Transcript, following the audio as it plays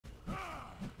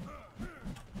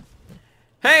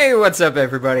Hey, what's up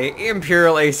everybody?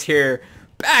 Imperial Ace here,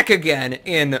 back again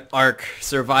in Ark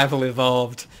Survival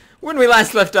Evolved. When we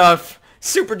last left off,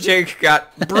 Super Jake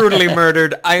got brutally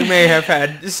murdered. I may have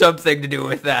had something to do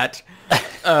with that.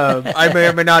 I may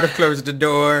or may not have closed the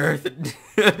door.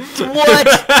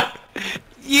 What?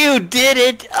 You did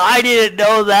it! I didn't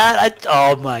know that.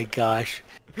 Oh my gosh.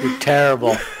 You're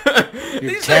terrible.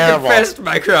 You're terrible. I confessed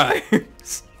my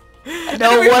crimes.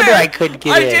 No wonder I couldn't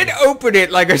get in. I did open it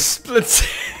like a split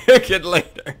second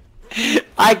later.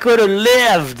 I could have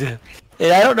lived.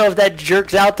 And I don't know if that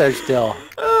jerk's out there still.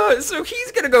 So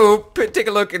he's gonna go take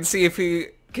a look and see if he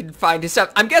can find his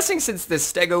stuff. I'm guessing since the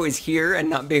stego is here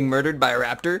and not being murdered by a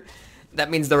raptor,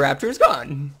 that means the raptor is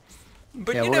gone.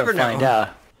 But Yeah, you we're never gonna know. find out.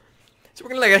 So we're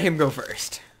gonna let him go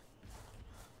first.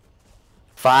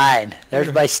 Fine.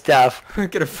 There's my stuff. We're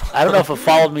gonna I don't know if it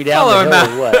followed me down follow the him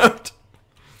hill or what. out.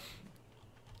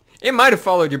 It might have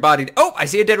followed your body. Oh, I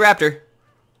see a dead raptor.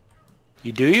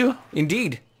 You do you?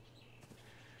 Indeed.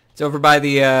 It's over by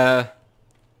the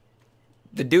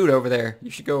dude over there.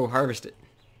 You should go harvest it.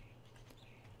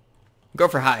 Go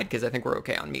for hide, because I think we're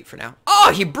okay on meat for now.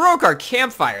 Oh, he broke our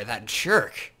campfire, that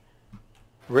jerk.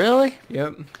 Really?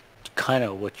 Yep. Kind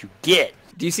of what you get.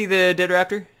 Do you see the dead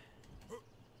raptor?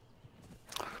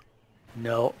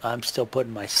 No, I'm still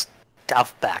putting my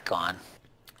stuff back on.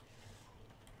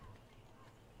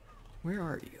 Where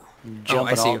are you?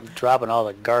 Jumping dropping all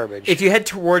the garbage. If you head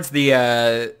towards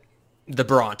the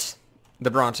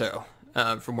Bronto,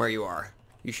 from where you are,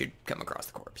 you should come across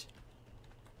the corpse.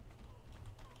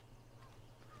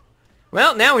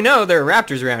 Well, now we know there are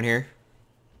raptors around here.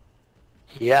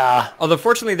 Yeah. Although,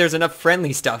 fortunately, there's enough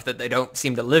friendly stuff that they don't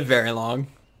seem to live very long.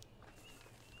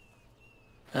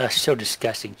 So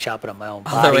disgusting, chopping up my own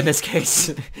body. Although, in this case,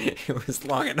 it was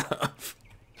long enough.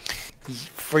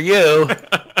 For you.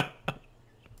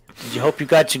 You hope you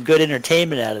got some good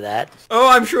entertainment out of that. Oh,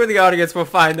 I'm sure the audience will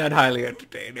find that highly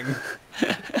entertaining.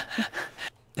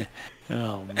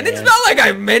 Oh, man. And it's not like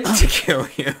I meant to kill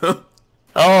you.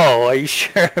 Oh, are you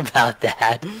sure about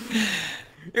that?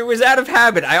 It was out of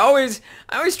habit. I always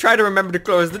try to remember to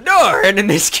close the door, and in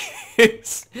this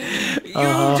case, you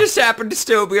just happened to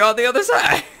still be on the other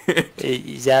side.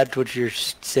 Is that what you're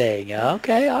saying?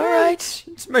 Okay, all right.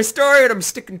 It's my story, and I'm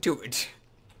sticking to it.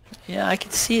 Yeah, I can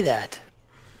see that.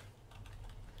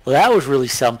 Well, that was really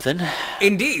something.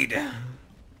 Indeed.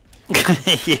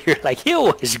 You're like,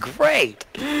 it was great.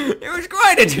 It was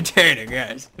quite entertaining,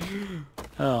 yes.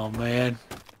 Oh, man.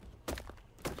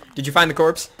 Did you find the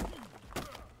corpse?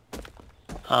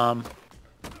 What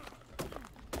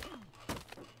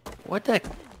the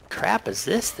crap is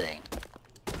this thing?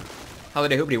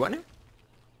 Holiday Hoopty, what now?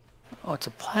 Oh, it's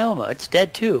a Paloma. It's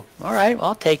dead, too. All right, well,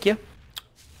 I'll take you.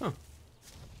 Huh.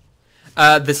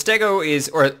 The stego is,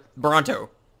 or Bronto,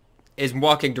 is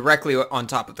walking directly on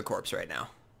top of the corpse right now.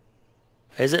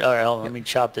 Is it? All right, let me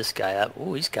chop this guy up.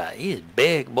 Ooh, he's a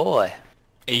big boy.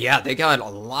 Yeah, they got a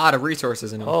lot of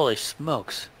resources in them. Holy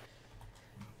smokes.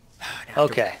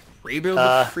 Okay. Rebuild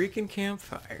the freaking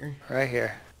campfire. Right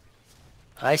here.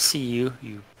 I see you,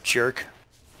 you jerk.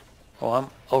 Oh, I'm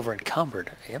over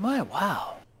encumbered. Am I?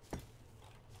 Wow.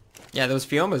 Yeah, those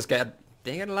Fiomas got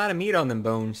a lot of meat on them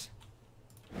bones.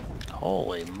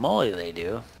 Holy moly, they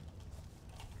do.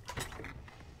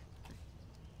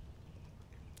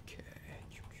 Okay.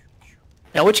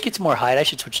 Now, which gets more hide? I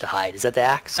should switch to hide. Is that the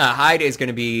axe? Hide is going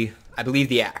to be, I believe,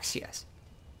 the axe, yes.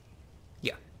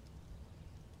 Yeah.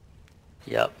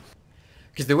 Yep.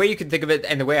 Because the way you can think of it,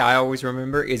 and the way I always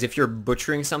remember, is if you're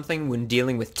butchering something when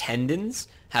dealing with tendons,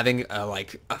 having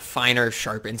like a finer,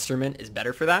 sharp instrument is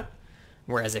better for that.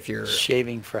 Whereas if you're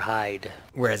shaving for hide.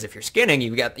 Whereas if you're skinning,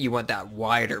 you want that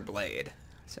wider blade.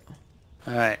 So.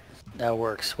 All right, that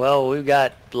works. Well, we've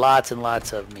got lots and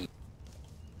lots of meat.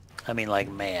 I mean, like,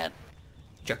 man.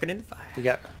 Chuck it in the fire. We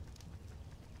got.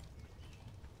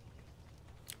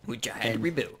 Which I had to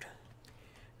rebuild.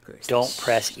 Don't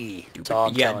press E. That's all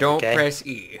I'm telling you, don't okay? press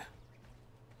E.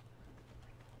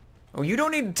 Oh, you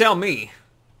don't need to tell me.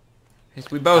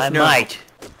 As we both know. I might.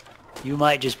 You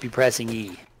might just be pressing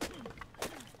E.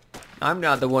 I'm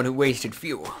not the one who wasted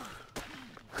fuel.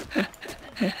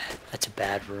 That's a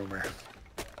bad rumor.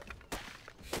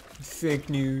 Fake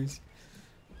news.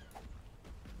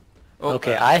 Oh,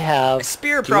 Okay, I have... A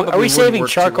spear probably Are we wouldn't saving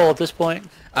work too charcoal well. at this point?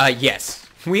 Yes.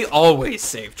 We always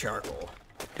save charcoal.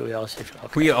 Do we all save charcoal?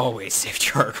 Okay. We always save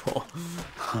charcoal.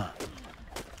 Huh.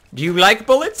 Do you like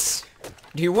bullets?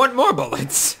 Do you want more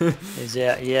bullets? Is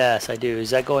that... Yes, I do. Does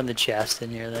that go in the chest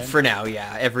in here then? For now,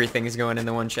 yeah. Everything is going in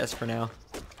the one chest for now.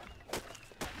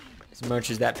 As much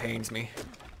as that pains me.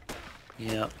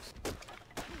 Yep.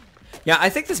 Yeah, I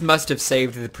think this must have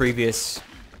saved the previous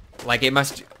Like, it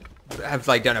must have,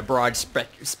 like, done a broad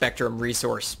spectrum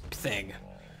resource thing.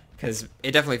 Because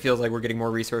it definitely feels like we're getting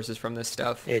more resources from this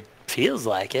stuff. It feels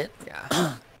like it.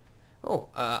 Yeah. Oh,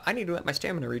 I need to let my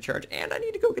stamina recharge, and I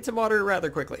need to go get some water rather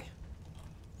quickly.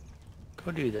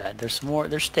 Go do that. There's some more.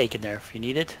 There's steak in there if you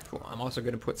need it. Cool. I'm also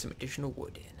going to put some additional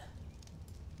wood in.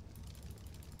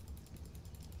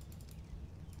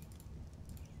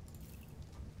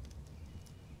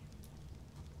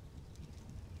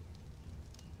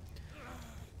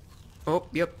 Oh,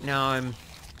 yep. Now I'm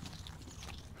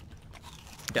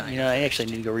dying. You know, I actually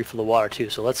need to go refill the water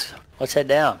too. So let's head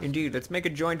down. Indeed. Let's make a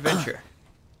joint venture.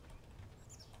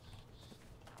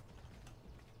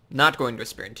 Not going to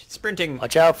sprint. Sprinting.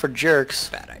 Watch out for jerks.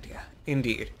 Bad idea.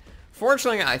 Indeed.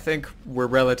 Fortunately, I think we're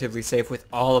relatively safe with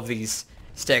all of these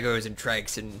stegos and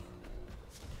trikes and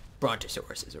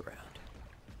brontosauruses around.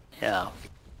 Yeah.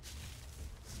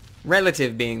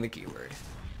 Relative being the key word.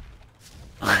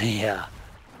 Yeah.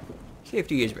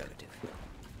 Safety is relative.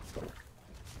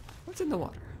 What's in the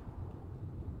water?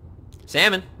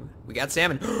 Salmon. We got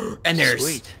salmon. And there's...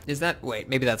 Sweet. Is that... Wait,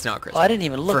 maybe that's not crystal. Oh, I didn't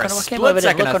even look. For a I can't split believe I didn't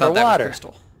second, look I thought that was underwater.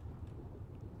 crystal.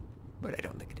 But I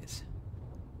don't think it is.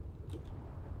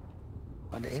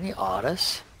 Are there any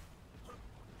otters?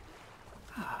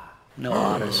 No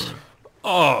otters.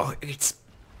 Oh, it's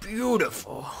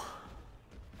beautiful.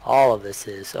 All of this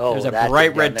is. Oh, There's a that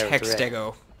bright thing red down there with text red.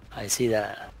 stego. I see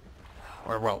that.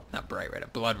 Or, well, not bright red, a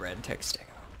blood red text stego.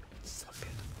 So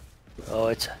good. Oh,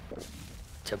 it's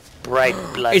a bright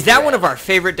blood. Is that red. one of our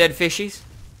favorite dead fishies?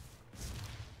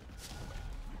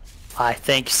 I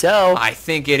think so. I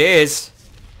think it is.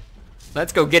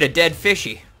 Let's go get a dead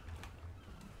fishy.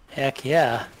 Heck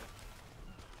yeah.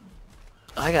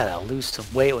 I gotta lose some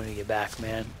weight when we get back,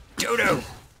 man. Dodo!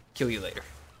 Kill you later.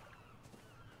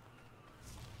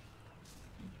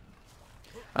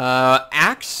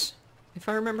 Axe, if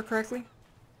I remember correctly?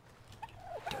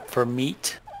 For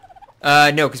meat?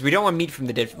 No, because we don't want meat from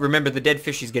the dead... Remember, the dead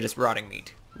fishies get us rotting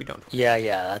meat. We don't... Yeah,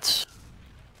 that's...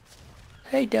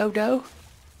 Hey, Dodo.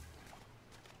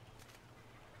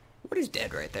 What is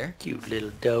dead right there? Cute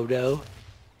little Dodo.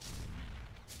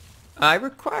 I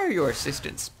require your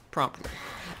assistance promptly.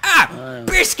 Ah!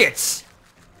 Biscuits!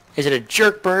 Is it a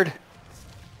jerk bird?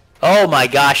 Oh my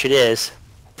gosh, it is.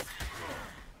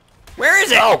 Where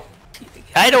is it? Oh!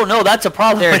 I don't know, that's a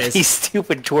problem There it with is. these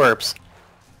stupid twerps.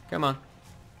 Come on.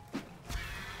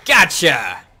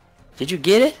 Gotcha! Did you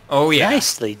get it? Oh, yeah.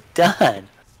 Nicely done.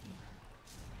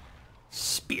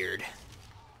 Speared.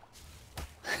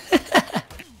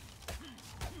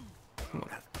 What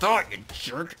I thought, you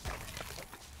jerk.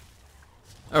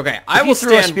 Okay, I will If you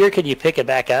throw a stand... spear, can you pick it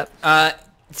back up?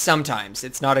 Sometimes.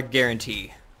 It's not a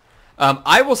guarantee.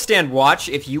 I will stand watch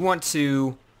if you want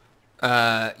to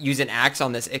use an axe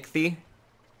on this ichthy.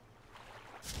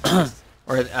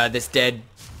 Or this dead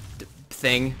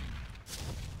thing.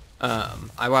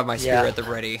 I will have my spear Yeah. at the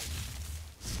ready.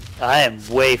 I am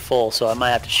way full, so I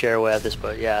might have to share away with this,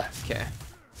 but yeah. Okay.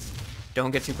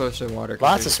 Don't get too close to the water. 'cause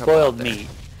Lots of there's a couple out spoiled there. meat,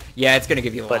 Yeah, it's gonna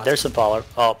give you a but lot. there's some polar.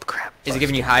 Oh, crap. Is it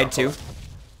giving you hide too?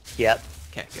 Yep.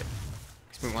 Okay, good.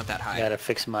 'Cause we want that hide. Gotta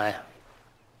fix my...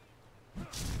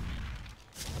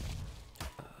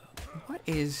 What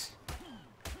is...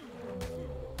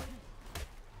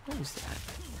 What was that?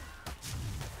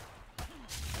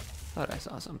 Thought I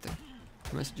saw something.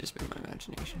 It must have just been my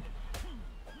imagination.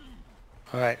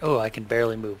 Alright. Oh, I can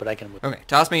barely move, but I can move. Okay,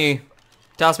 toss me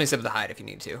some of the hide if you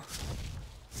need to.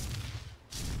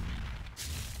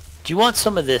 Do you want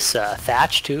some of this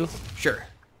thatch, too? Sure.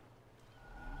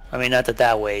 I mean, not that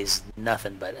that weighs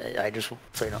nothing, but I just,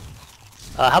 so you know.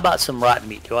 How about some rotten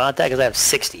meat? Do you want that? Because I have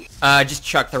 60. Just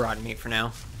chuck the rotten meat for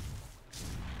now.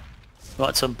 You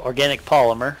want some organic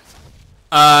polymer?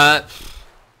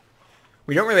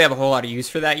 We don't really have a whole lot of use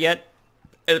for that yet.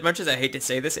 As much as I hate to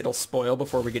say this, it'll spoil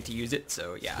before we get to use it,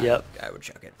 so yeah, Yep. I would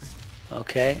chuck it.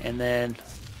 Okay, and then...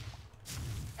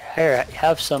 Here,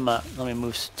 have some, let me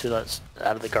move to the,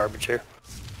 out of the garbage here.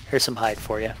 Here's some hide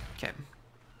for you. Okay.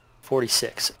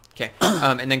 46. Okay.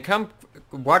 And then come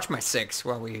watch my 6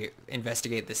 while we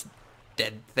investigate this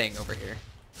dead thing over here.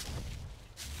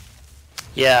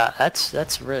 Yeah,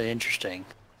 that's really interesting.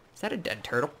 Is that a dead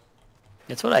turtle?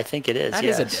 That's what I think it is, That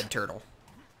yes. is a dead turtle.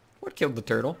 What killed the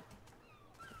turtle?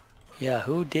 Yeah,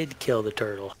 who did kill the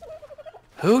turtle?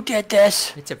 Who did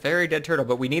this? It's a very dead turtle,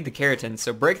 but we need the keratin,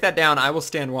 so break that down. I will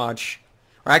stand watch.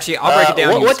 Or actually, I'll break it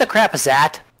down. What the crap is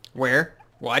that? Where?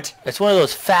 What? It's one of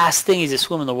those fast thingies that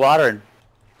swim in the water and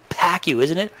pack you,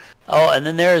 isn't it? Oh, and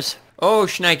then there's... Oh,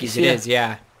 shnikes, it see that? is,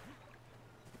 yeah.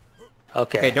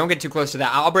 Okay. Okay, don't get too close to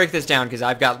that. I'll break this down because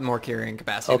I've got more carrying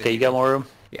capacity. Okay, you got more room?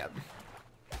 Yep.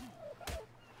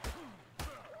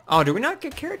 Oh, do we not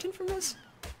get keratin from this?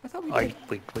 I thought we did.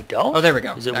 We don't? Oh, there we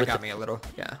go. Is it That got me a little.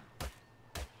 Yeah.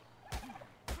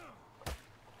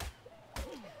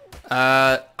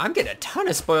 I'm getting a ton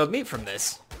of spoiled meat from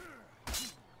this.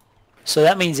 So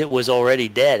that means it was already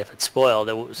dead if it's spoiled.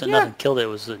 Nothing killed it. It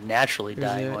was a naturally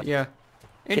dying one. Yeah.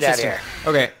 Get out of here.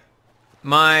 Okay.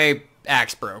 My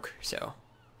axe broke, so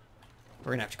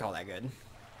we're gonna have to call that good.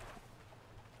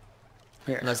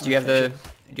 Here, Unless do you have the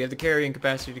carrying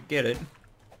capacity to get it?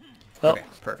 Well, okay,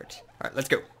 perfect. All right, let's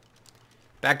go.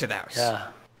 Back to the house. Yeah.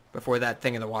 Before that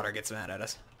thing in the water gets mad at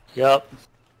us. Yup.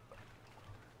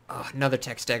 Oh, another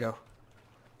Textego.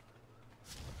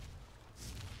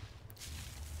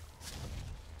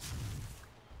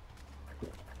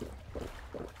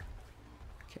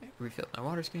 Okay, refilled my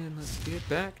water skin. Let's get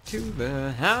back to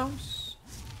the house.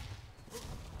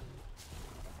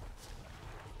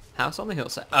 House on the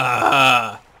hillside.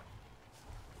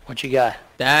 What you got?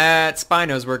 That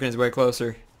Spino's working his way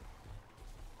closer.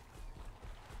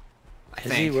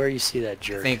 Is he where you see that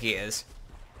jerk? I think he is.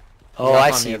 Oh,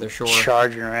 I see the him other shore.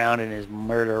 charging around in his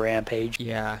murder rampage.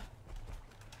 Yeah.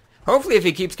 Hopefully if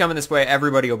he keeps coming this way,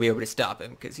 everybody will be able to stop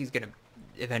him, because he's going to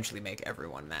eventually make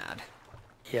everyone mad.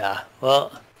 Yeah,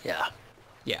 well, yeah.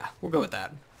 Yeah, we'll go with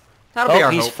that. That'll be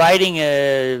our he's hope. fighting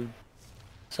a...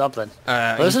 something.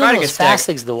 He's fighting those fast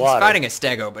things in the water. He's fighting a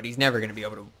Stego, but he's never going to be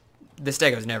able to... The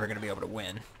Stego's never going to be able to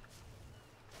win.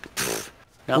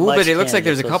 Ooh, but it looks like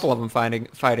there's a couple of them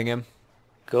fighting him.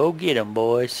 Go get him,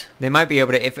 boys. They might be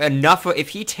able to... If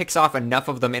he ticks off enough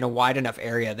of them in a wide enough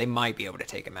area, they might be able to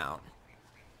take him out.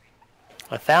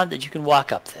 I found that you can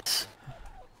walk up this.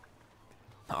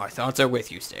 Our thoughts are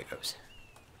with you, Stegos.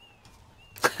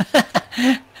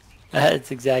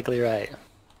 That's exactly right.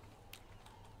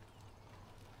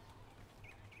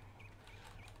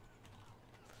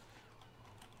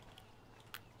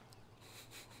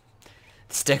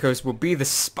 Stegos will be the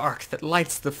spark that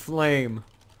lights the flame.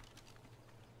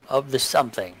 Of the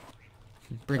something.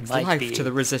 Brings life to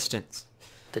the resistance.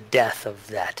 The death of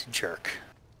that jerk.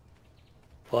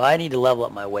 Well, I need to level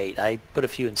up my weight. I put a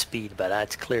few in speed, but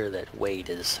it's clear that weight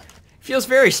is... Feels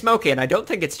very smoky, and I don't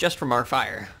think it's just from our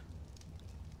fire.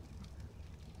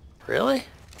 Really?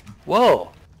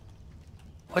 Whoa.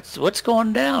 What's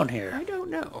going down here? I don't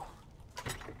know.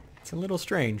 It's a little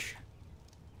strange.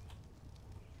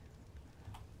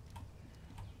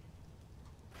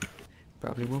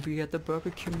 Probably won't be at the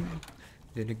barbecue.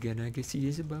 Then again, I guess he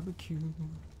is a barbecue.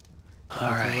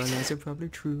 Alright. That's probably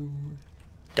true.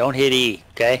 Don't hit E,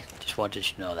 okay? Just wanted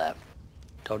you to know that.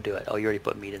 Don't do it. Oh, you already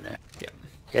put meat in there. Yep.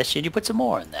 Yes, and you put some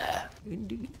more in there.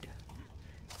 Indeed.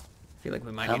 I feel like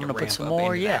we might I'm need to gonna put ramp some up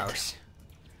more into the yet. house.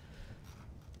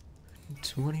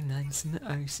 20 nights in the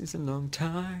ice is a long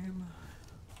time.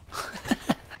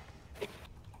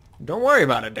 Don't worry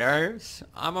about it, Darius.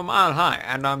 I'm a mile high,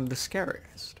 and I'm the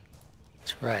scariest.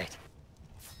 That's right.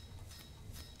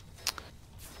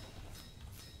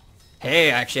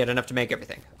 Hey, I actually had enough to make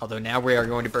everything. Although now we are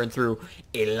going to burn through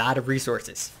a lot of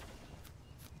resources.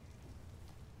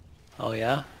 Oh,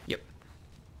 yeah? Yep.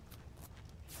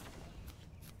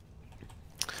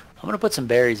 I'm gonna put some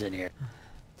berries in here.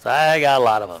 So I got a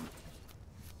lot of them.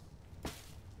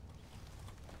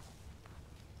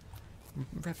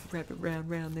 Wrap it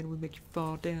round, then we make you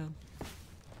fall down.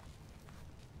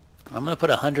 I'm gonna put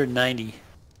 190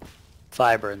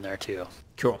 fiber in there too.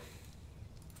 Cool.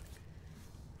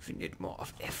 We need more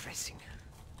of everything.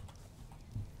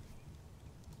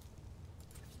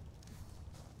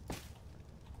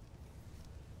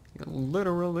 You'll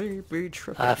literally be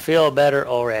tripping. I feel better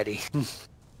already.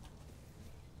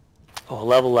 Oh,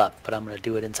 level up, but I'm gonna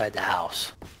do it inside the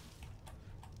house.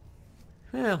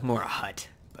 Well, more a hut,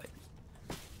 but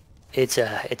It's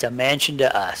a mansion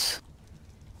to us.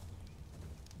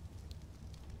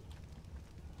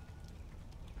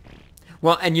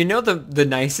 well, and you know the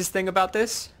nicest thing about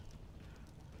this?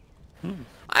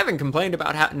 I haven't complained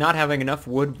about not having enough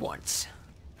wood once.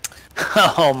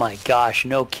 Oh my gosh,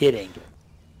 no kidding.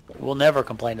 We'll never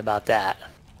complain about that.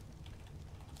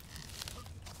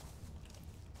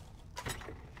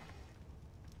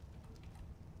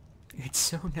 It's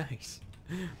so nice.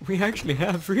 We actually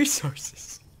have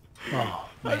resources. Oh,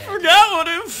 I man. forgot what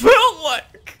it felt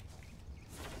like.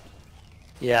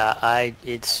 Yeah,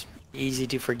 it's easy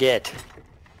to forget.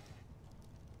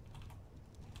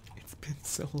 It's been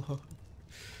so long.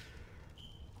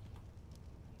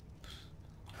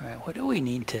 Alright, what do we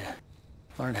need to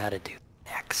learn how to do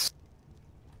next?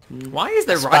 Why is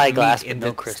there rotten Spyglass, meat in but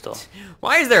no the crystal.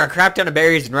 Why is there a crap ton of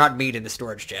berries and rotten meat in the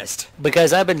storage chest?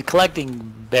 Because I've been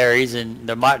collecting berries, and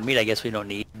the rotten meat I guess we don't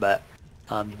need, but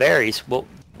berries, well,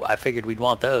 I figured we'd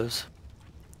want those.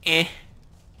 Eh.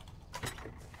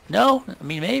 No, I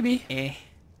mean maybe. Eh.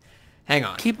 Hang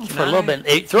on. Keep them Can for a little I- bit.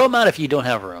 Hey, throw them out if you don't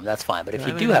have room. That's fine. But if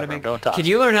Can I you learn do how have to room, make- don't toss. Can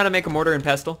you learn how to make a mortar and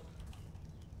pestle?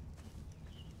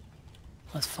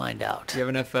 Let's find out. Do you have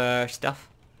enough stuff?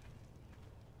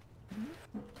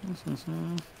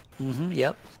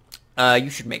 Yep. You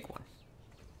should make one.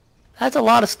 That's a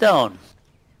lot of stone.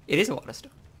 It is a lot of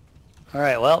stuff. All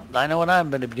right. Well, I know what I'm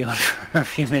going to be doing for a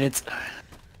few minutes.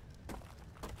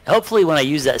 Hopefully, when I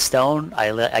use that stone,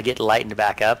 I get lightened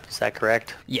back up. Is that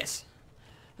correct? Yes.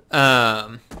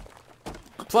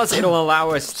 Plus, it'll allow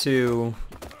us to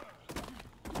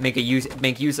make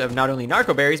use of not only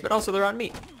narco berries but also their own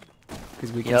meat,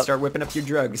 because we can start whipping up your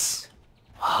drugs.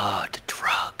 Oh, the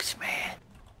drugs, man.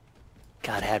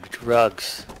 Gotta have the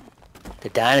drugs. The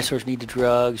dinosaurs need the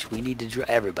drugs. We need the drugs.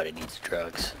 Everybody needs the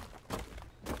drugs.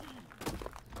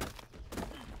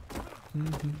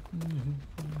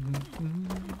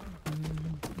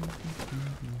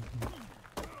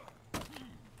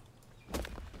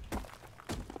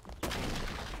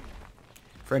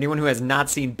 For anyone who has not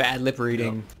seen bad lip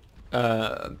reading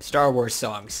Star Wars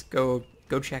songs, go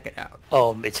check it out.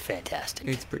 Oh, it's fantastic.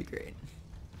 It's pretty great.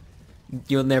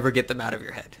 You'll never get them out of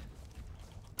your head.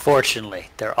 Fortunately,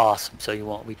 they're awesome, so you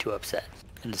won't be too upset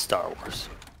in the Star Wars.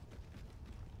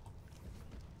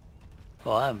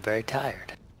 Well, I'm very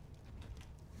tired.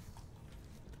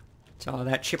 It's all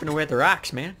that chipping away at the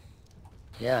rocks, man.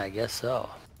 Yeah, I guess so.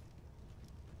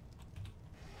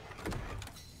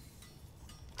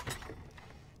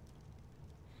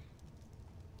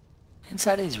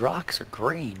 Inside of these rocks are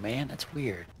green, man. That's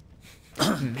weird.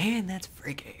 Man, that's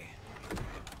freaky.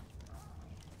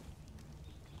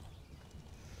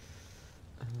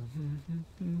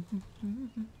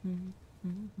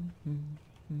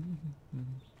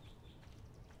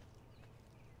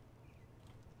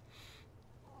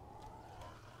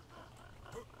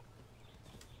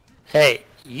 Hey,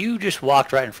 you just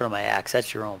walked right in front of my axe.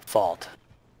 That's your own fault.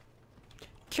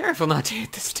 Careful not to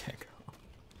hit the stick.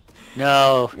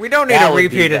 No. We don't need that a would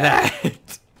be repeat of bad.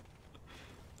 that.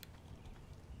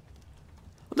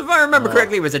 Well, if I remember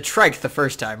correctly, it was a trike the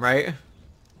first time, right?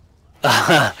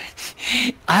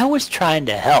 I was trying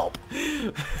to help.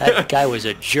 That guy was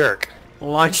a jerk.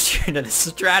 Launched you into the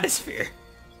stratosphere.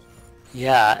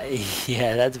 Yeah,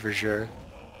 yeah, that's for sure.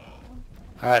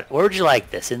 All right, where would you like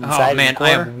this? Inside Oh man, the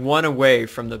I corner? am one away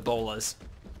from the bolas.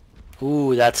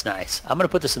 Ooh, that's nice. I'm gonna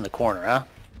put this in the corner,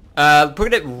 huh?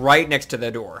 Put it right next to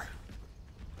the door.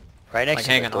 Right next Like,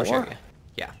 to hang the on, door. I'll show you.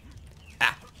 Yeah.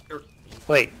 Ah,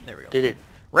 Wait, there we go. did it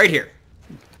Right here.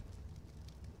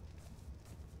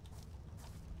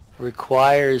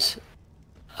 requires?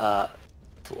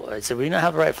 So we not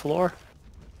have the right floor?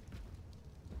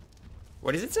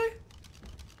 What does it say?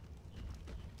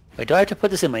 Wait, do I have to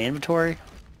put this in my inventory?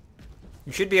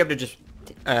 You should be able to just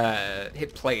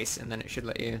hit place, and then it should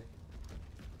let you.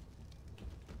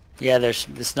 Yeah,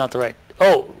 it's not the right.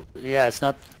 Oh, yeah, it's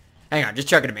not. Hang on, just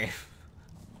chuck it to me.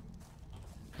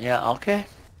 Yeah, okay.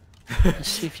 Let's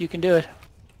see if you can do it.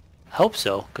 I hope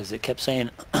so, because it kept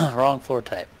saying wrong floor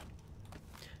type.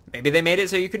 Maybe they made it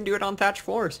so you couldn't do it on thatched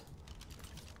floors.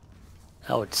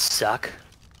 That would suck.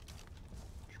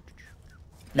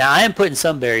 Now, I am putting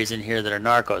some berries in here that are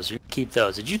narcos. You can keep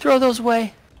those. Did you throw those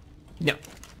away? No.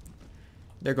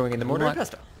 They're going in the mortar and What?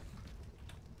 pestle.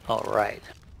 All right.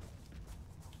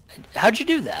 How'd you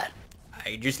do that?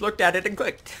 I just looked at it and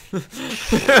clicked. All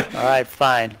right,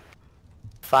 fine.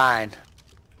 Fine.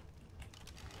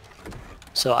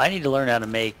 So I need to learn how to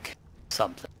make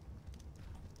something.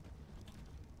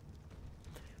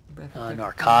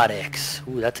 Narcotics.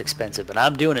 Ooh, that's expensive, but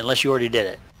I'm doing it unless you already did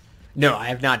it. No, I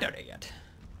have not done it yet.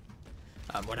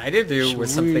 What I did do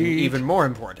was something Sweet. even more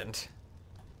important,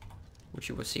 which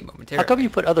you will see momentarily. How come you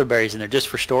put other berries in there just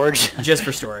for storage? Just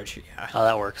for storage, yeah. Oh,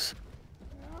 that works.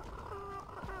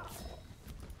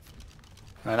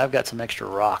 All right, I've got some extra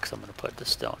rocks I'm going to put the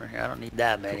stone in here. I don't need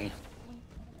that many.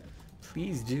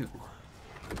 Please do.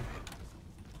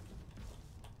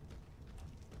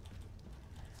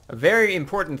 A very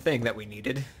important thing that we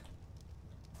needed.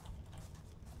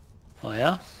 Oh,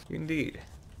 yeah? Indeed.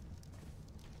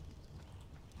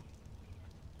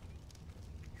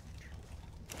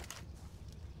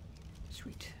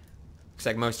 Sweet. Looks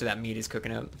like most of that meat is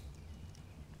cooking up.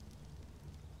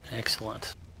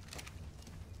 Excellent.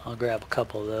 I'll grab a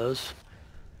couple of those.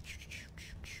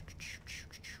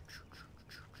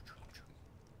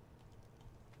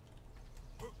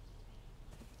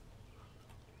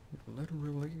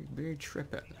 Literally be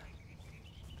tripping.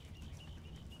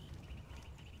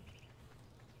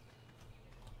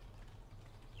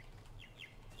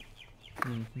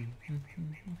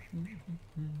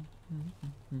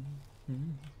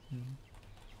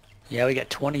 Yeah, we got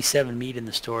 27 meat in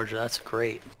the storage. That's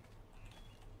great.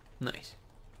 Nice.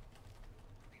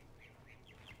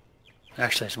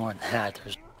 Actually, there's more than that.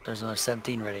 There's another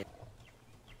 17 ready.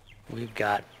 We've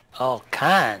got all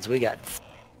kinds. We got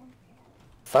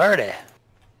 30. I'm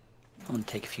gonna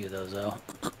take a few of those though.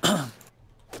 I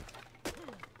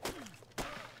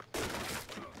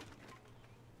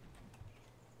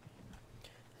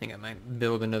think I might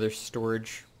build another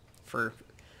storage for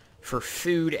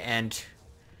food and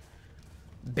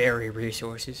berry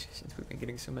resources, since we've been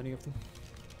getting so many of them.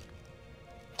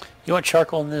 You want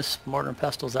charcoal in this mortar and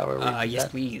pestle? Is that where we Yes,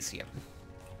 please. Yep.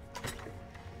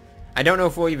 I don't know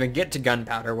if we'll even get to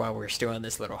gunpowder while we're still in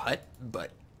this little hut,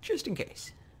 but just in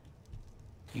case.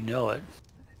 You know it.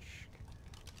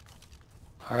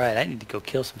 Alright, I need to go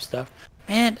kill some stuff.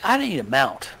 Man, I need a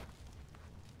mount.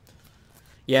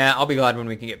 Yeah, I'll be glad when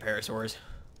we can get parasaurs.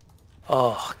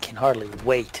 Oh, I can hardly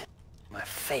wait. My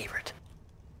favorite.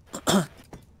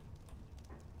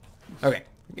 Okay,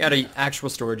 we got an actual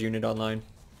storage unit online.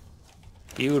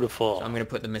 Beautiful. So I'm going to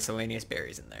put the miscellaneous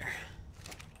berries in there.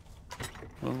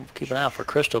 We'll keep an eye out for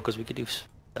crystal because we could do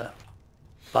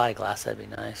spyglass. That'd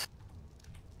be nice.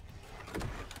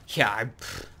 Yeah,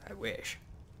 I wish.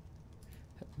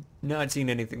 Not seen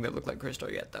anything that looked like crystal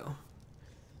yet, though.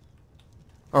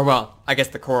 Or, well, I guess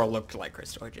the coral looked like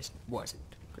crystal. It just wasn't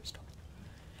crystal.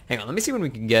 Hang on, let me see when we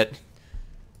can get...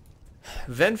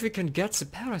 Then we can get the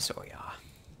parasol, yeah.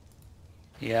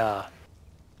 Yeah.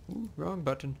 Ooh, wrong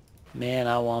button. Man,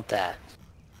 I want that.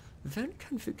 Then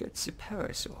can we get the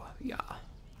parasol, yeah.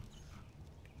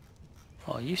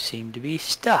 Oh, you seem to be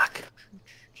stuck.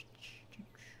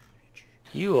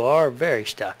 You are very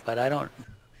stuck, but I don't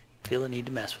feel the need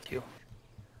to mess with you.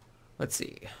 Let's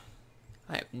see.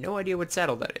 I have no idea what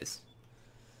saddle that is.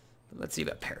 But let's see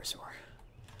about parasaur.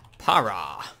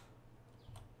 Para.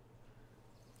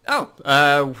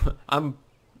 Oh, I'm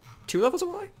 2 levels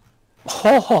away?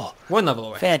 Oh, 1 level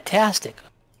away. fantastic.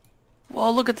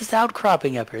 Well, look at this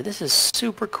outcropping up here. This is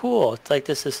super cool. It's like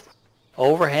this is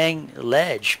overhang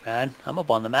ledge, man. I'm up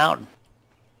on the mountain.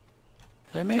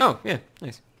 Is that me? Oh, yeah,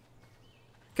 nice.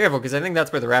 Careful, because I think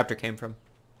that's where the raptor came from.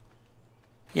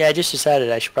 Yeah, I just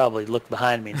decided I should probably look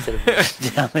behind me instead of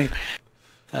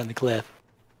down the cliff.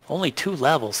 Only 2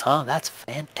 levels, huh? That's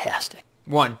fantastic.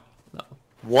 1 level.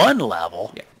 1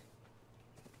 level? Yeah.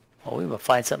 Well, we might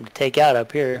find something to take out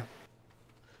up here.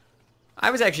 I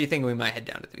was actually thinking we might head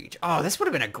down to the beach. Oh, this would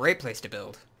have been a great place to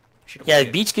build. Yeah,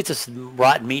 the beach gets us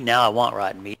rotten meat now. I want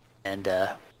rotten meat. And,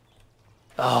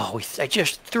 I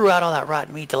just threw out all that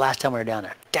rotten meat the last time we were down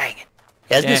there. Dang it.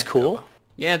 Yeah, isn't this cool?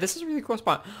 Yeah, this is a really cool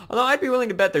spot. Although I'd be willing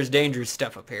to bet there's dangerous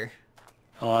stuff up here.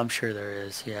 Oh, I'm sure there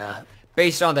is, yeah.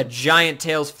 Based on the giant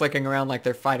tails flicking around like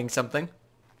they're fighting something.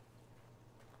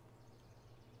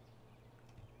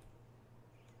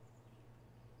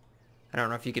 I don't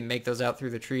know if you can make those out through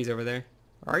the trees over there.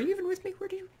 Are you even with me? Where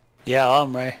do you... Yeah,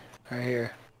 I'm right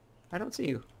here. I don't see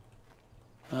you.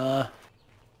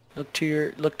 Look to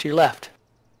your left.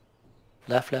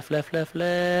 Left.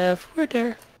 Right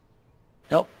there.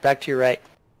 Nope, back to your right.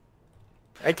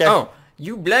 Right there. Oh,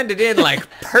 you blended in like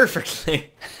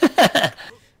perfectly.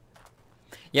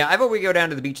 Yeah, I vote we go down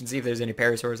to the beach and see if there's any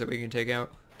parasaurs that we can take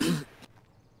out.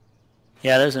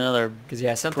 Yeah, there's another. Because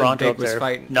yeah, something Bronto big up was there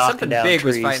fighting. knocking Something down big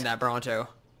was trees. fighting that Bronto.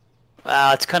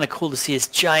 Wow, it's kind of cool to see his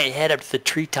giant head up to the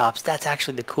treetops. That's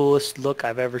actually the coolest look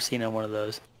I've ever seen on one of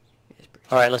those.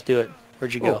 All right, let's do it.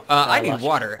 Where'd you go? I need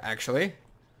water actually.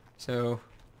 So,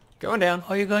 going down.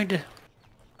 Oh, you're going to.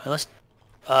 Let's.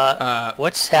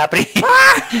 What's happening?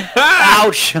 Ah!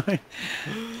 Ouch!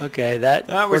 Okay, that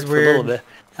was worked for a little weird. bit.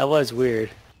 That was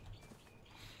weird.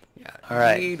 Yeah, All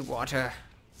right. Need water.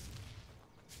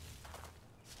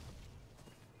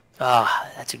 Ah,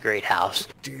 that's a great house.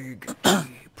 Dig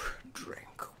deep,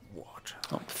 drink water.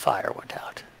 Oh, the fire went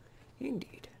out.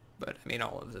 Indeed, but I mean,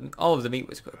 all of the meat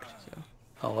was cooked. So,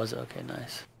 Oh, was it? Okay,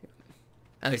 nice.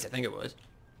 at least I think it was.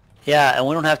 Yeah, and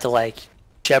we don't have to like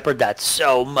shepherd that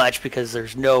so much because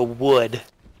there's no wood.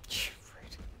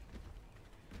 Right.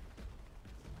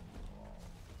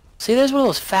 See, there's one of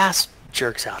those fast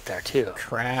jerks out there too.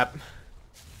 Crap.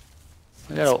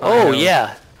 We gotta, Spino. oh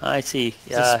yeah, I see.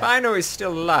 So Spino is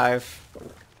still alive.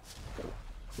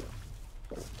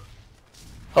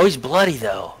 Oh, he's bloody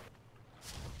though.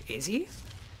 Is he?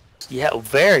 Yeah,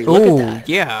 very. Look at that.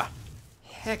 Yeah.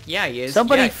 Heck yeah, he is.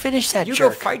 Somebody Yeah. finish that You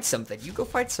jerk. go fight something. You go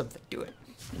fight something. Do it.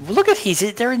 Look at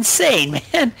they're insane,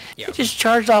 man. Yeah. He just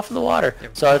charged off in the water. Yeah,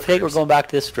 So I think we're going back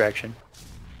to this direction.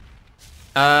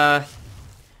 Yeah,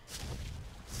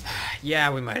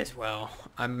 we might as well.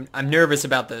 I'm nervous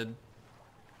about the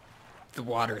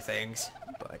water things,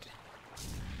 but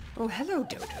Oh, hello,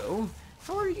 Dodo.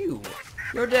 How are you?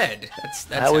 You're dead.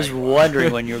 That's I was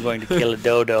wondering when you were going to kill a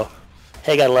dodo.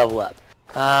 Hey, gotta level up.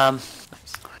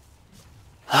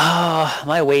 Oh,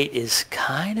 my weight is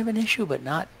kind of an issue, but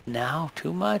not now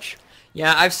too much.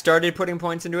 Yeah, I've started putting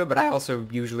points into it, but I also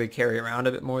usually carry around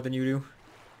a bit more than you do.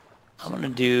 I'm gonna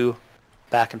do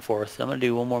back and forth. I'm gonna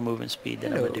do one more movement speed,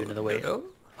 then I'm gonna do another weight. Dodo.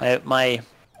 My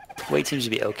weight seems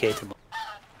to be okay to move.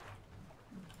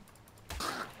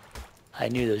 I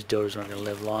knew those dodos weren't gonna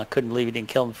live long. I couldn't believe you didn't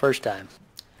kill them the first time.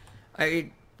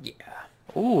 Yeah.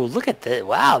 Ooh, look at this!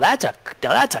 Wow, that's a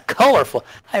colorful.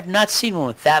 I have not seen one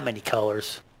with that many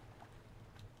colors.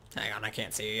 Hang on, I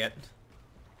can't see it yet.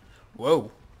 Whoa.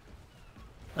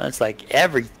 That's like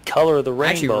every color of the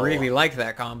rainbow. I actually really like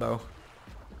that combo.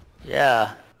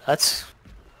 Yeah, that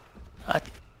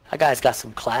guy's got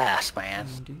some class, man.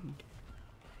 Indeed.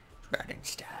 Riding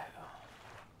style.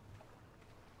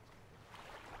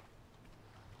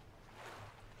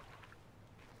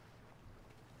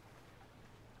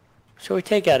 Shall we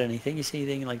take out anything? You see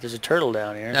anything? Like there's a turtle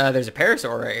down here. There's a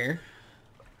parasaur right here.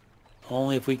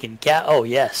 Only if we can oh,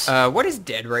 yes. What is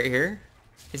dead right here?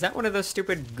 Is that one of those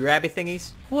stupid grabby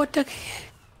thingies? What the...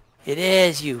 It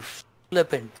is, you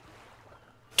flippin'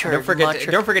 turd Don't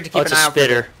forget to keep it's an eye a out for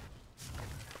spitter.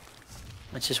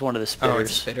 It's just one of the spitters. Oh, it's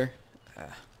a spitter.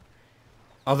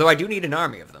 Although I do need an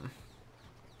army of them.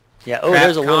 Yeah, oh, Crap,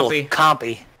 there's a little compy.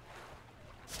 compy.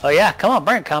 Oh, yeah, come on,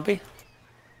 bring it, compy.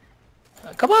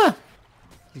 Come on.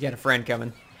 He's got a friend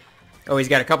coming. Oh, he's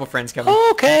got a couple friends coming.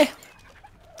 Okay.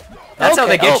 That's how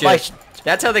they get you. My,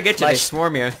 That's how they get you. my They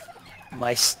swarm you.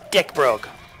 my stick broke.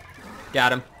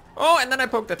 Got him. Oh, and then I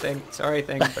poked the thing. Sorry,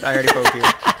 thing, but I already poked you.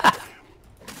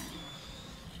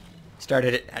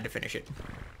 Started it. Had to finish it.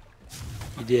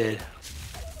 You did.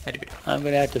 Had to be done. I'm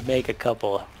going to have to make a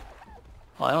couple.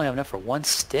 Oh, I only have enough for one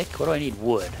stick? What do I need?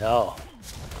 Wood. Oh.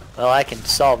 Well, I can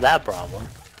solve that problem.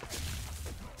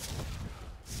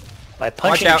 By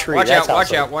punching a tree. Watch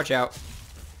out! Watch out!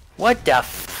 What the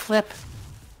flip?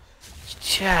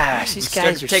 Gosh, these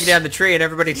guys are taking down the tree, and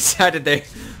everybody decided they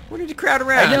wanted to crowd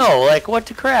around. I know, like what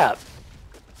the crap?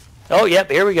 Oh,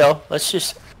 yep, here we go. Let's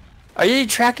just... Are you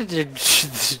attracted to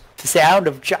the sound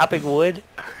of chopping wood?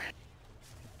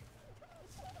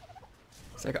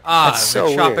 It's like, That's the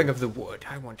so chopping weird. of the wood.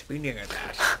 I want to be near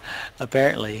that.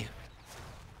 Apparently.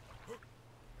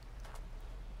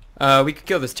 We could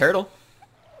kill this turtle.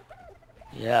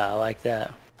 Yeah, I like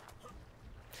that.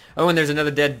 Oh, and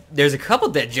there's a couple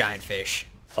dead giant fish.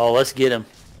 Oh, let's get him.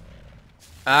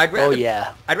 I'd rather, Oh,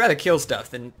 yeah. I'd rather kill stuff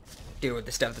than deal with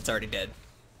the stuff that's already dead.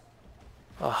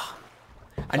 Oh,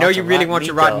 I know lots you of really rotten want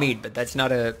your meat, rotten though. meat, but that's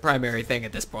not a primary thing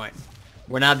at this point.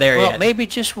 We're not there well, yet. maybe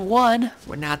just one.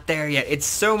 We're not there yet. It's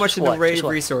so much Just in the one, array just of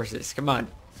one. resources. Come on.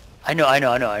 I know.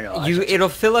 It'll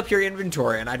fill up your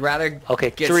inventory, and I'd rather Okay,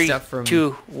 get 3, stuff from...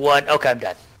 2, 1. Okay, I'm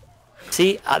done.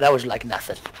 See? That was like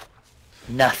nothing.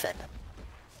 Nothing.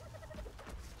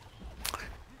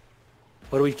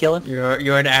 What are we killing?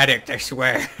 You're an addict, I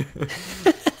swear.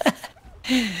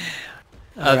 The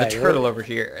Alright, turtle over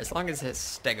here. As long as his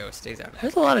stego stays out.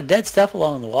 There's a lot of dead stuff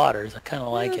along the waters. I kind of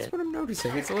like That's it. what I'm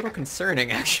noticing. It's a little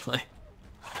concerning, actually.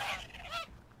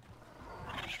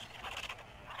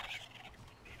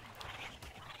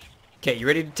 Okay, you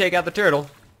ready to take out the turtle?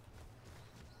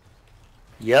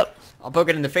 Yep. I'll poke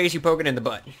it in the face, you poke it in the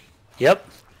butt. Yep.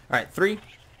 Alright, 3,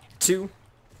 2,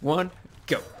 1,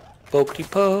 go.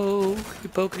 Pokety poke,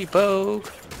 pokety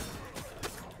poke.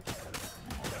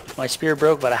 My spear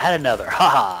broke, but I had another.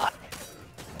 Haha.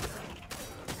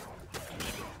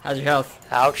 How's your health?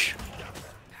 Ouch.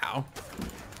 Ow.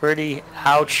 Pretty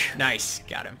ouch. Nice,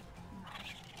 got him.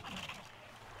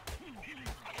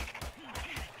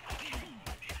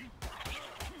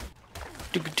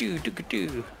 Doo-ga-doo,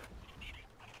 doo-ga-doo.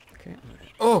 Okay.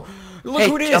 Oh, look Hey,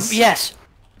 who it is! yes.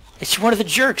 It's one of the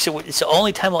jerks. It's the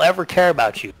only time I'll ever care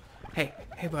about you. Hey,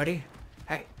 buddy.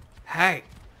 Hey.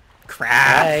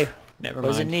 Crap. Hey. Never What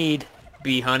does it mind. need?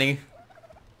 Bee honey.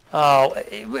 Oh,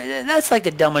 that's like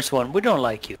the dumbest one. We don't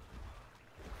like you.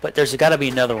 But there's got to be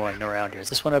another one around here. Is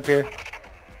this one up here?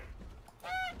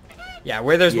 Yeah,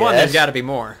 where there's one, there's Yes. got to be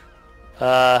more.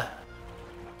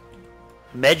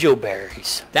 Medjo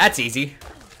berries. That's easy.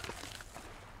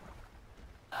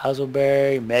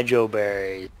 Hazelberry, medjo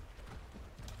berries.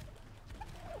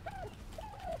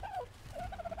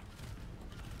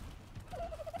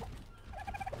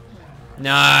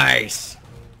 Nice.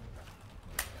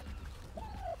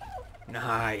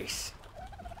 Nice.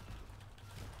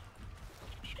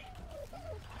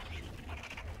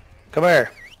 Come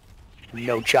here.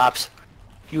 No chops.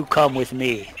 You come with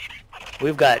me.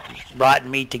 We've got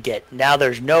rotten meat to get. Now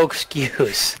there's no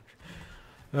excuse.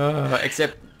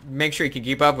 Except make sure he can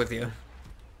keep up with you.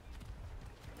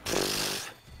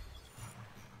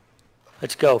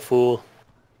 Let's go, fool.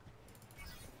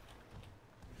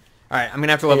 Alright, I'm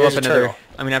gonna have to level there's up a another... turtle.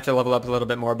 I'm gonna have to level up a little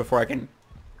bit more before I can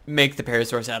make the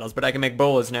parasaur saddles, but I can make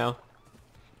bolas now.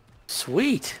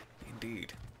 Sweet.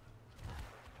 Indeed.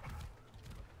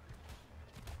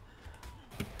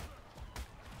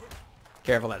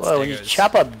 Careful, that Well, when you stingers.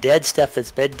 chop up dead stuff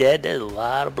that's been dead, there's a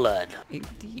lot of blood.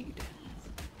 Indeed.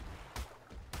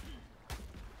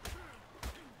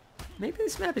 Maybe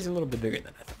this map is a little bit bigger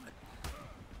than I thought.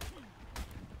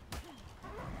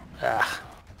 Ah.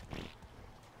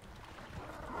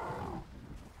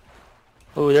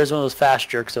 Ooh, there's one of those fast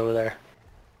jerks over there.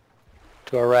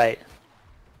 To our right.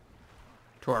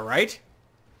 To our right?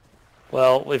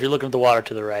 Well, if you're looking at the water,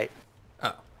 to the right.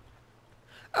 Oh.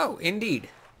 Oh, indeed.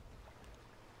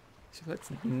 So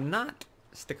let's not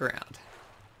stick around.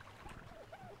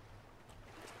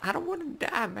 I don't want to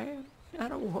die, man. I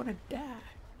don't want to die.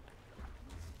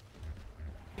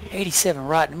 87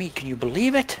 rotten meat, can you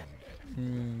believe it?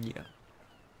 Yeah.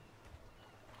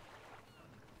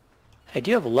 Hey, do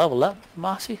you have a level up,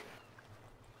 Mossy?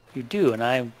 You do,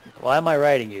 and why am I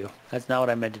writing you? That's not what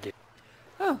I meant to do.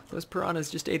 Oh, those piranhas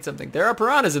just ate something. There are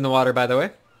piranhas in the water, by the way.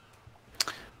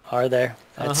 Are there?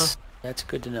 That's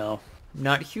good to know.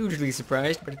 Not hugely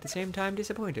surprised, but at the same time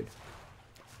disappointed.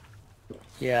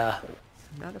 Yeah,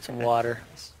 Not a some fan. water.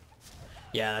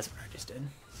 Yeah, that's what I just did.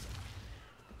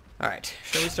 Alright,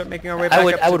 shall we start making our way back I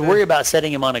would up to the... worry about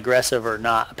setting him on aggressive or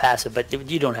not passive, but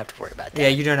you don't have to worry about that. Yeah,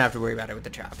 you don't have to worry about it with the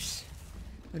chops.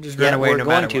 They'll just Yeah, run away we're no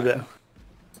going matter to, what.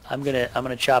 but I'm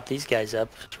gonna chop these guys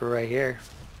up. So we're right here.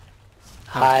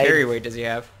 How much carry weight does he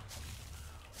have?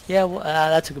 Yeah, well,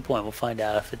 that's a good point. We'll find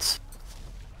out if it's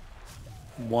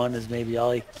one is maybe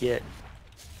all he can get.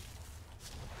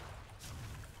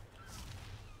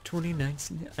 29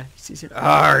 season.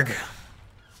 Arg!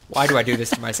 Why do I do this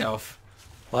to myself?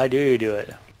 Why do you do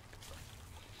it?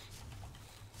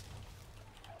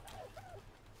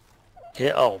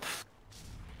 Yeah, oh.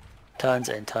 Tons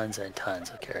and tons and tons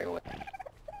of carry weight.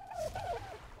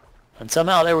 And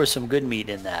somehow there was some good meat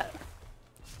in that.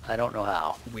 I don't know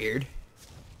how. Weird.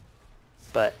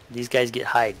 But these guys get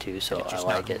hide too, so It's I just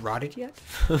like not it. rotted yet?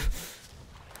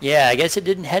 Yeah, I guess it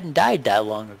hadn't died that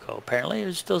long ago. Apparently,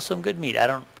 there's still some good meat. I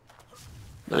don't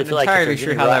really Not feel like if entirely they're sure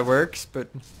getting how that rotten- works, but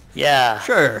Yeah.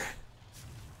 sure.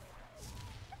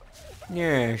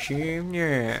 Yeah, she,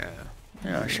 yeah.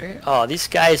 Yeah, sure. Oh, these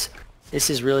guys. This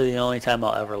is really the only time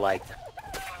I'll ever like them.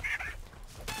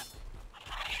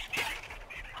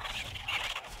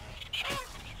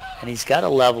 And he's got to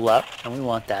level up, and we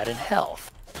want that in health.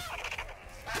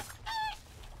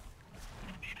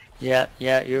 Yeah,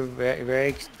 you're very,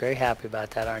 very, very happy about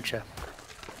that, aren't you?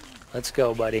 Let's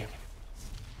go, buddy.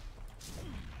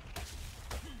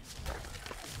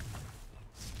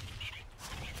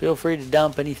 Feel free to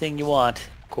dump anything you want,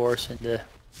 of course, into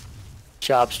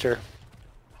Chopster.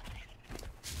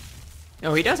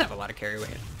 Oh, he does have a lot of carry weight.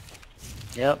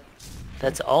 Yep.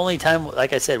 That's the only time,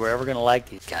 like I said, we're ever going to like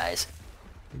these guys.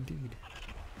 Indeed.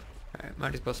 Alright,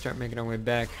 might as well start making our way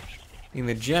back in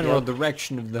the general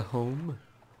direction of the home.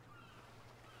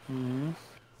 Mm-hmm.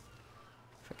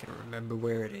 If I can remember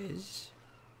where it is.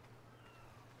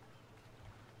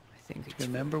 I think it's...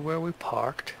 Remember where we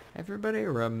parked? Everybody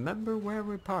remember where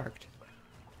we parked.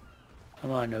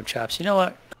 Come on, no chops. You know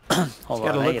what? Hold Just gotta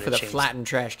on, I look gotta for the change. flattened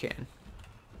trash can.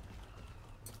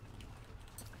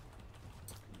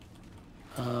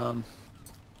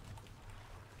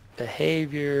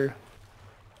 Behavior.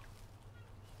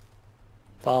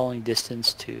 Following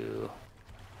distance to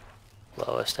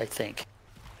lowest, I think.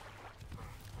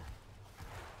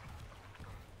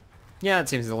 Yeah, it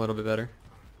seems a little bit better.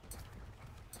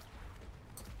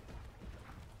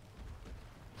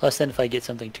 Plus, then if I get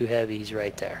something too heavy, he's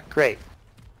right there. Great.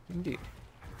 Indeed.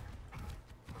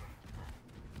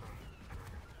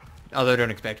 Although don't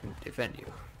expect him to defend you.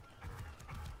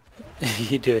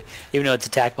 You do it. Even though it's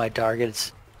attack my target,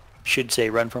 it should say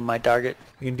run from my target.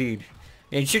 Indeed.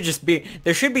 It should just be...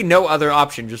 There should be no other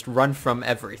option. Just run from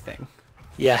everything.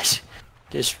 Yes.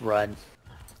 Just run.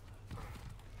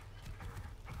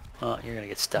 Oh, you're gonna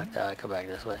get stuck now. Come back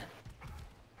this way.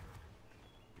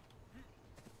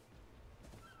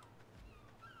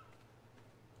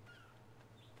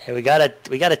 Hey, we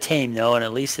gotta tame though, and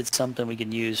at least it's something we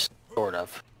can use, sort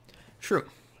of. True.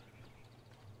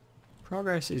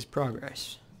 Progress is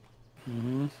progress.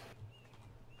 Mm-hmm.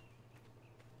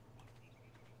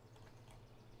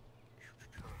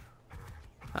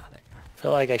 Ah, there. I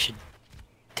feel like I should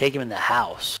take him in the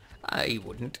house. I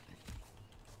wouldn't.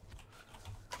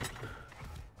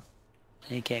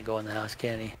 He can't go in the house,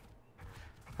 can he?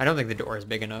 I don't think the door is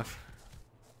big enough.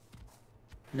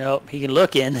 Nope, he can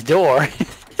look in the door.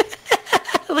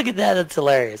 Look at that, that's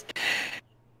hilarious.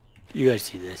 You guys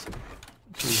see this.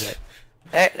 See that.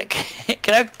 Hey,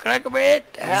 can I come in?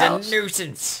 He's a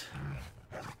nuisance.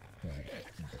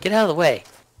 Get out of the way.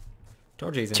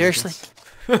 Told you he's a Seriously?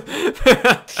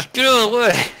 nuisance. Get out of the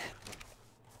way.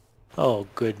 Oh,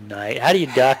 good night. How do you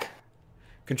duck?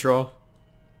 Control.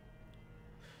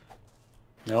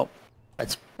 Nope.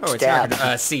 That's Oh, it's stab.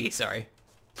 not C, sorry.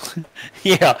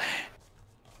 Yeah.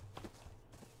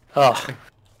 Oh,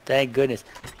 thank goodness.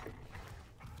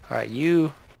 Alright,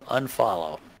 you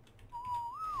unfollow.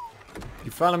 You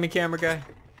follow me, camera guy?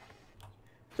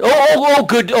 Oh,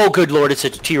 good lord, it's a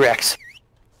T-Rex.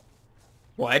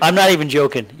 What? I'm not even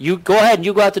joking. You go ahead and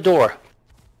you go out the door.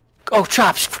 Oh,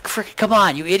 Chops, come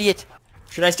on, you idiot.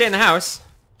 Should I stay in the house?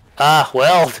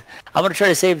 Well, I'm gonna try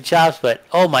to save the Chops, but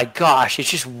oh my gosh, it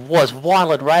just was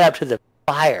waddling right up to the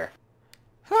fire.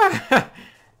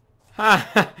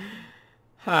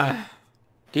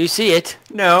 Do you see it?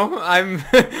 No, I'm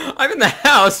I'm in the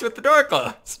house with the door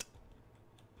closed.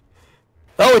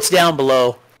 Oh, it's down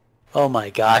below. Oh my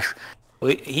gosh.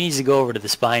 He needs to go over to the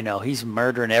Spino. He's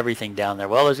murdering everything down there.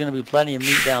 Well, there's going to be plenty of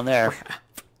meat down there.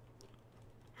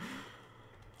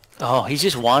 Oh, he's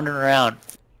just wandering around.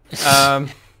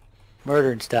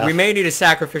 Murdering stuff. We may need a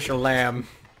sacrificial lamb.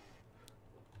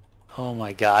 Oh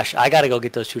my gosh. I got to go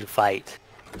get those two to fight.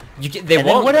 They and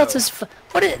won't. What else is...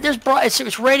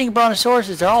 It's raiding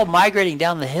brontosauruses. They're all migrating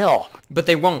down the hill. But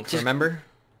they won't, remember?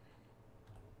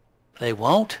 They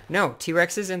won't? No,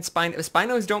 T-Rexes and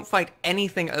Spinos don't fight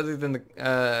anything other than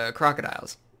the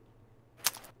crocodiles.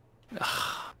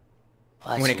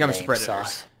 When it comes to predators.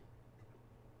 Sauce.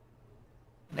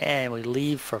 Man, we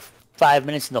leave for 5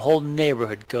 minutes and the whole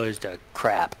neighborhood goes to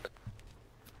crap.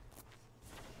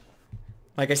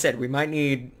 Like I said, we might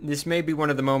need... This may be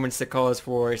one of the moments that calls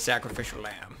for a sacrificial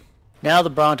lamb. Now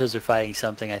the Brontos are fighting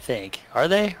something, I think. Are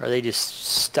they? Or are they just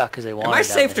stuck as they want? Am I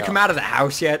safe to come out of the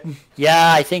house yet?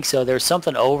 Yeah, I think so. There's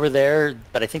something over there,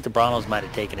 but I think the Brontos might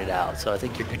have taken it out. So I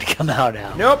think you're good to come out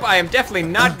now. Nope, I am definitely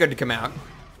not good to come out.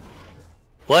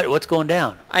 What? What's going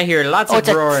down? I hear lots of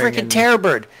roaring. Oh, it's a freaking terror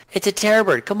bird. It's a terror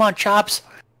bird. Come on, Chops.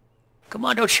 Come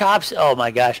on, no Chops. Oh my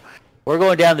gosh. We're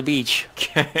going down the beach.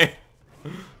 Okay.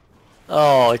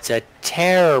 Oh, it's a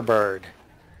terror bird.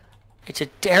 It's a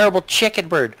terrible chicken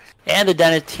bird. And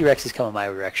the T-Rex is coming my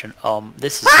direction.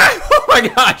 This is... Oh my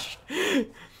gosh! This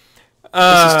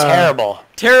is terrible.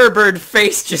 Terror bird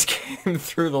face just came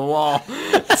through the wall.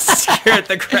 Scared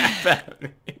the crap out of me.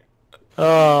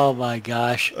 Oh my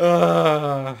gosh.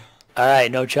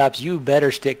 Alright, no Chops, you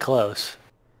better stick close.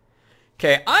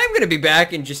 Okay, I'm going to be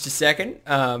back in just a second.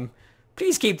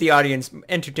 Please keep the audience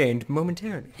entertained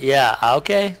momentarily. Yeah,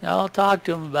 okay. I'll talk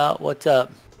to him about what's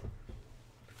up.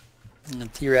 And the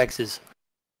T-Rex is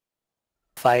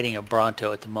fighting a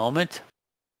Bronto at the moment.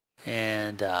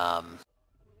 And I'm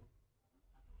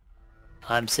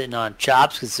sitting on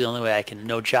Chops because it's the only way I can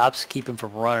no Chops, keep him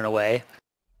from running away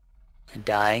and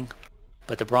dying.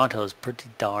 But the Bronto is pretty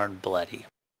darn bloody.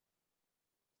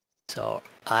 So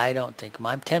I don't think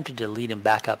I'm tempted to lead him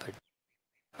back up,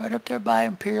 right up there by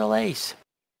Imperial Ace.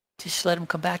 Just let him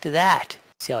come back to that.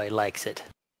 See how he likes it.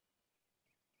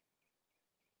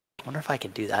 I wonder if I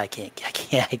can do that. I can't.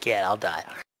 I'll die.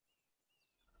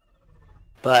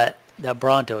 But that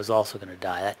Bronto is also going to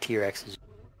die. That T-Rex is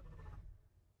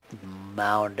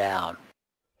mound down.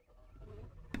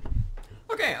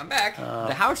 Okay, I'm back.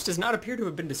 The house does not appear to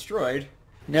have been destroyed.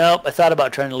 Nope, I thought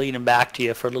about trying to lead him back to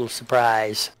you for a little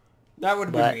surprise. That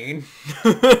would have been mean.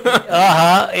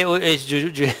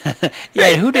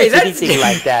 Yeah, who does anything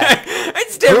like that?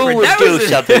 It's different. Who would do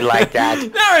something like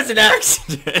that? That was an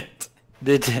accident.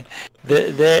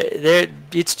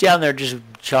 It's down there just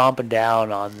chomping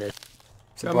down on this.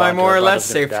 So am I more or less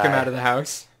safe to come out of the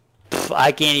house?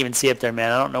 I can't even see up there,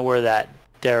 man. I don't know where that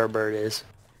terror bird is.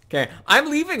 Okay, I'm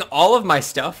leaving all of my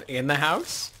stuff in the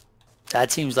house.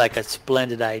 That seems like a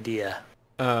splendid idea.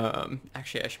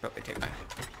 Actually, I should probably take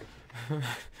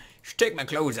my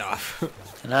clothes off.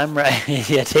 And I'm right.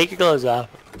 Yeah, take your clothes off.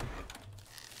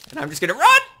 And I'm just gonna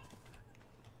run.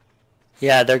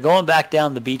 Yeah, they're going back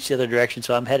down the beach the other direction,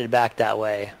 so I'm headed back that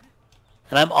way.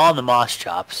 And I'm on the moss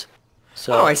chops.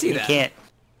 So I see that.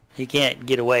 He can't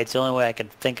get away. It's the only way I can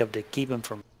think of to keep him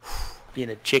from being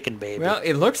a chicken baby. Well,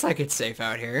 it looks like it's safe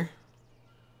out here.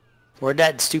 Where'd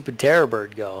that stupid terror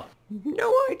bird go?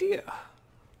 No idea.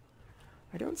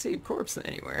 I don't see a corpse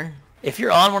anywhere. If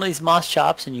you're on one of these moss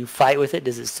chops and you fight with it,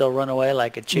 does it still run away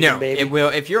like a chicken baby? No, it will.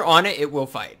 If you're on it, it will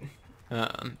fight.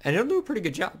 And it'll do a pretty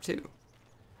good job, too.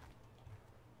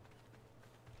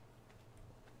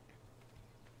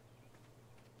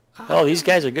 Oh, these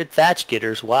guys are good thatch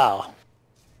getters. Wow.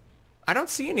 I don't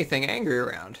see anything angry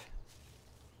around.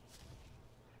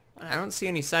 I don't see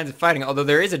any signs of fighting, although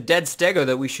there is a dead stego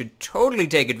that we should totally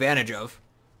take advantage of.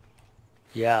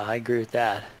 Yeah, I agree with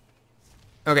that.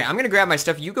 Okay, I'm gonna grab my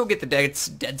stuff. You go get the dead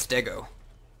stego.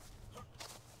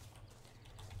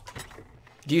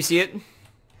 Do you see it?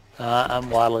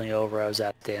 I'm waddling over. I was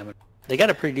out of damage. They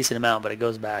got a pretty decent amount, but it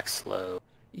goes back slow.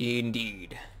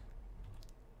 Indeed.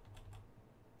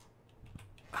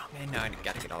 Oh man, now I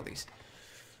gotta get all these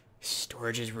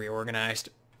storages reorganized.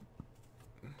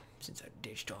 Since I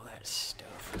ditched all that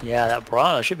stuff. Yeah, that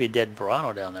Bronto should be a dead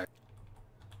Bronto down there.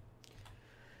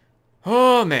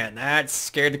 Oh man, that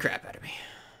scared the crap out of me.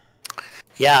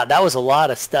 Yeah, that was a lot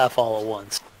of stuff all at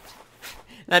once.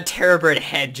 That terrorbird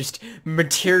head just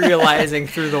materializing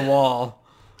through the wall.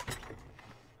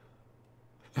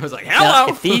 I was like, hello!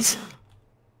 Now,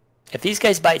 if these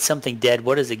guys bite something dead,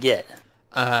 what does it get?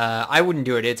 I wouldn't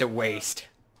do it. It's a waste.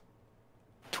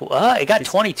 It got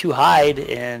 22 hide,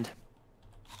 and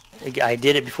I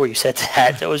did it before you said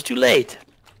that. That was too late.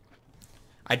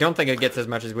 I don't think it gets as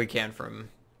much as we can from...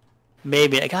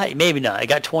 Maybe not. I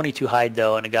got 22 hide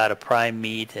though, and I got a prime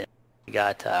meat, and I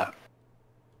got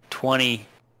 20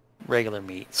 regular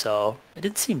meat. So it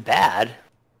didn't seem bad.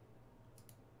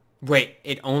 Wait,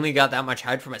 it only got that much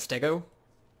hide from a stego?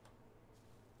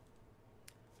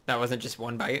 That wasn't just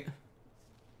one bite?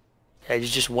 Yeah, it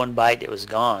was just one bite. It was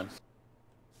gone.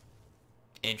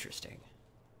 Interesting.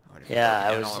 Yeah,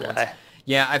 I was.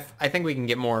 Yeah, I think we can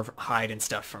get more hide and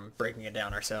stuff from breaking it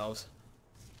down ourselves.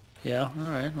 Yeah,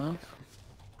 alright, well,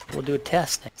 we'll do a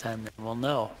test next time, then we'll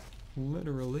know.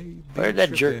 Literally. Where did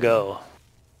that jerk go?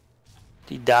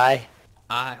 Did he die?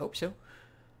 I hope so.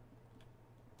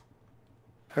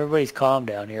 Everybody's calm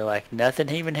down here, like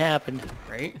nothing even happened.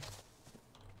 Right? I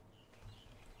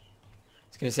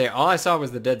was gonna say, all I saw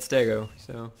was the dead stego,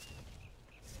 so...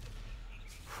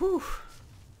 Whew.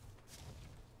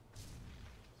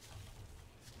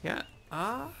 Yeah,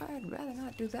 I'd rather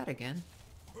not do that again.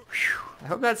 I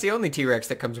hope that's the only T-Rex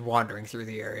that comes wandering through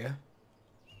the area.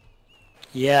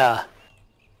 Yeah.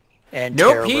 And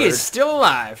nope, he is still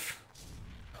alive.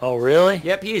 Oh, really?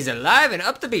 Yep, he is alive and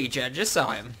up the beach. I just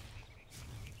saw him.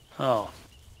 Oh,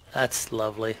 that's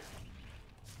lovely.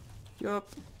 Yup.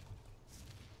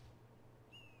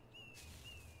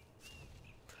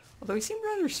 Although he seemed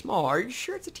rather small. Are you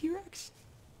sure it's a T-Rex?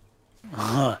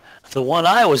 The one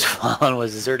I was following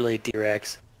was certainly a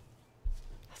T-Rex.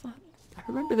 I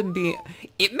remember them being...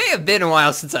 It may have been a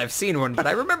while since I've seen one, but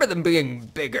I remember them being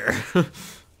bigger.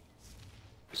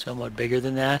 Somewhat bigger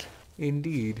than that?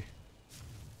 Indeed.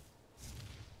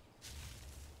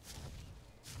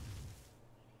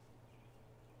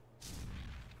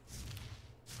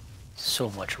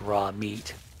 So much raw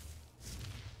meat.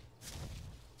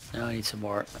 Now I need some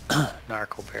more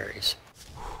narco berries.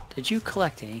 Did you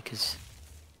collect any? Because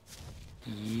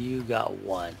you got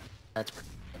one. That's pretty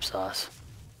good sauce.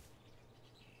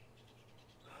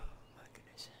 My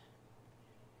goodness.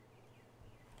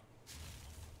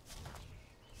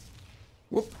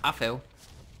 Whoop, I fell.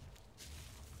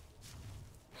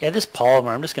 Yeah, this polymer,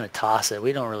 I'm just going to toss it.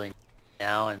 We don't really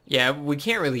now. And Yeah, we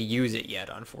can't really use it yet,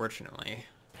 unfortunately.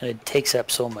 it takes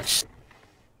up so much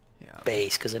Yeah.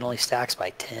 space because it only stacks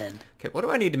by 10. Okay, what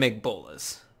do I need to make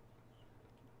bolas?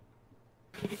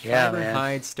 Yeah, Fiber, man.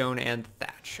 hide, stone, and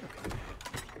thatch. Okay.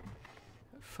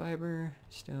 Fiber,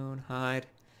 stone, hide,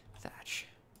 thatch.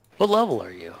 What level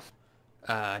are you?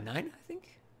 9, I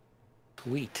think?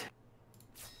 Sweet.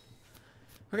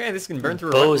 Okay, this can burn through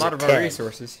a Bow's lot at of our 10.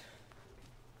 resources.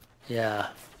 Yeah.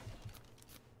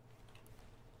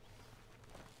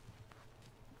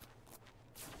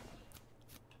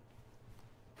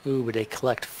 Ooh, but they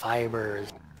collect fibers.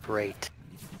 Great.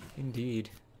 Indeed.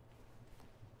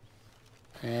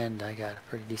 And I got a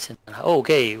pretty decent... Oh,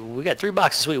 okay, we got 3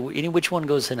 boxes. Sweet. Which one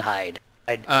goes in hide?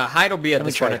 Hide will be at Let me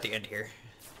this try one it. at the end here.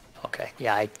 Okay,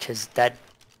 yeah, I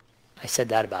said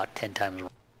that about 10 times.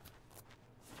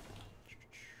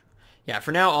 Yeah,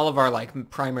 for now, all of our like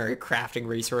primary crafting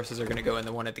resources are going to go in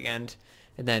the one at the end,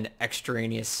 and then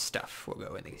extraneous stuff will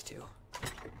go in these two.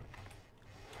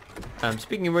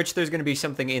 Speaking of which, there's going to be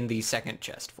something in the second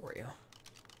chest for you.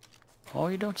 Oh,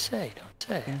 you don't say, don't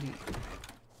say. Indeed.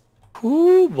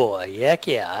 Ooh, boy, heck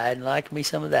yeah, I'd like me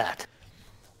some of that.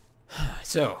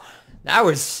 So, that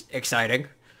was exciting.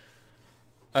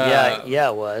 Yeah,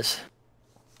 it was.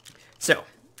 So,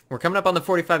 we're coming up on the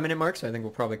 45-minute mark, so I think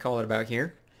we'll probably call it about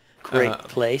here. Great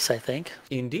place, I think.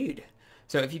 Indeed.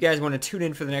 So if you guys want to tune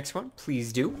in for the next one,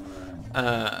 please do.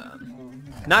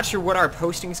 Not sure what our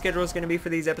posting schedule is going to be for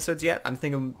these episodes yet. I'm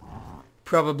thinking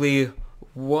probably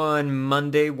one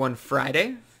Monday, one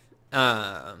Friday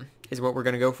is what we're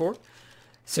going to go for.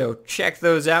 So check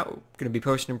those out. Going to be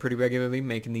posting them pretty regularly,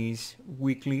 making these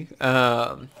weekly.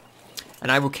 And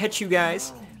I will catch you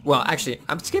guys. Well, actually,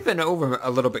 I'm skipping over a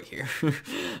little bit here.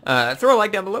 Throw a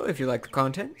like down below if you like the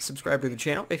content. Subscribe to the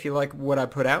channel if you like what I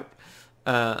put out.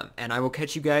 And I will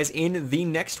catch you guys in the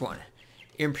next one.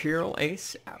 Imperial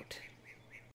Ace out.